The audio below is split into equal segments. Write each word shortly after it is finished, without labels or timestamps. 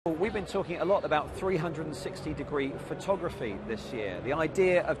We've been talking a lot about 360-degree photography this year. The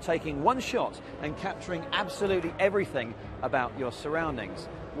idea of taking one shot and capturing absolutely everything about your surroundings.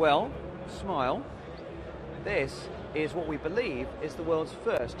 Well, smile. This is what we believe is the world's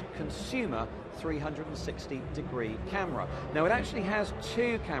first consumer 360-degree camera. Now, it actually has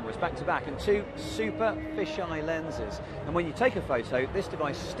two cameras back to back and two super fisheye lenses. And when you take a photo, this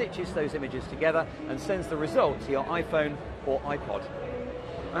device stitches those images together and sends the result to your iPhone or iPod.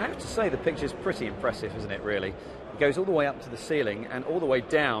 I have to say the picture's pretty impressive, isn't it, really? It goes all the way up to the ceiling and all the way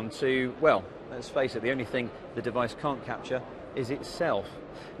down to, well, let's face it, the only thing the device can't capture is itself.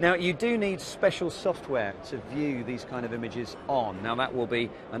 Now, you do need special software to view these kind of images on. Now, that will be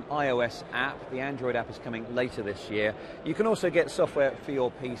an iOS app. The Android app is coming later this year. You can also get software for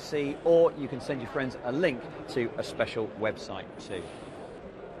your PC, or you can send your friends a link to a special website too.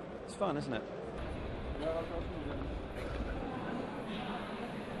 It's fun, isn't it?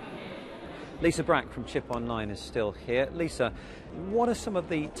 Lisa Brack from Chip Online is still here. Lisa, what are some of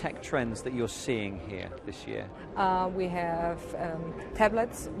the tech trends that you're seeing here this year? We have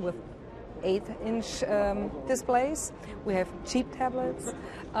tablets with 8-inch displays. We have cheap tablets.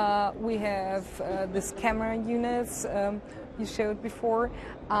 We have this camera units you showed before.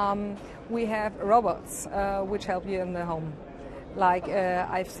 We have robots which help you in the home. Like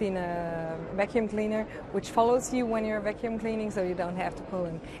I've seen a vacuum cleaner which follows you when you're vacuum cleaning, so you don't have to pull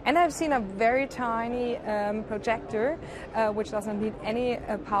in. And I've seen a very tiny projector which doesn't need any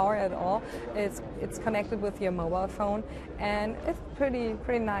power at all. It's connected with your mobile phone, and it's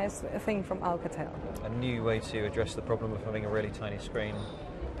pretty nice thing from Alcatel. A new way to address the problem of having a really tiny screen,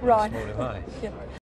 right? On a small device. Yeah.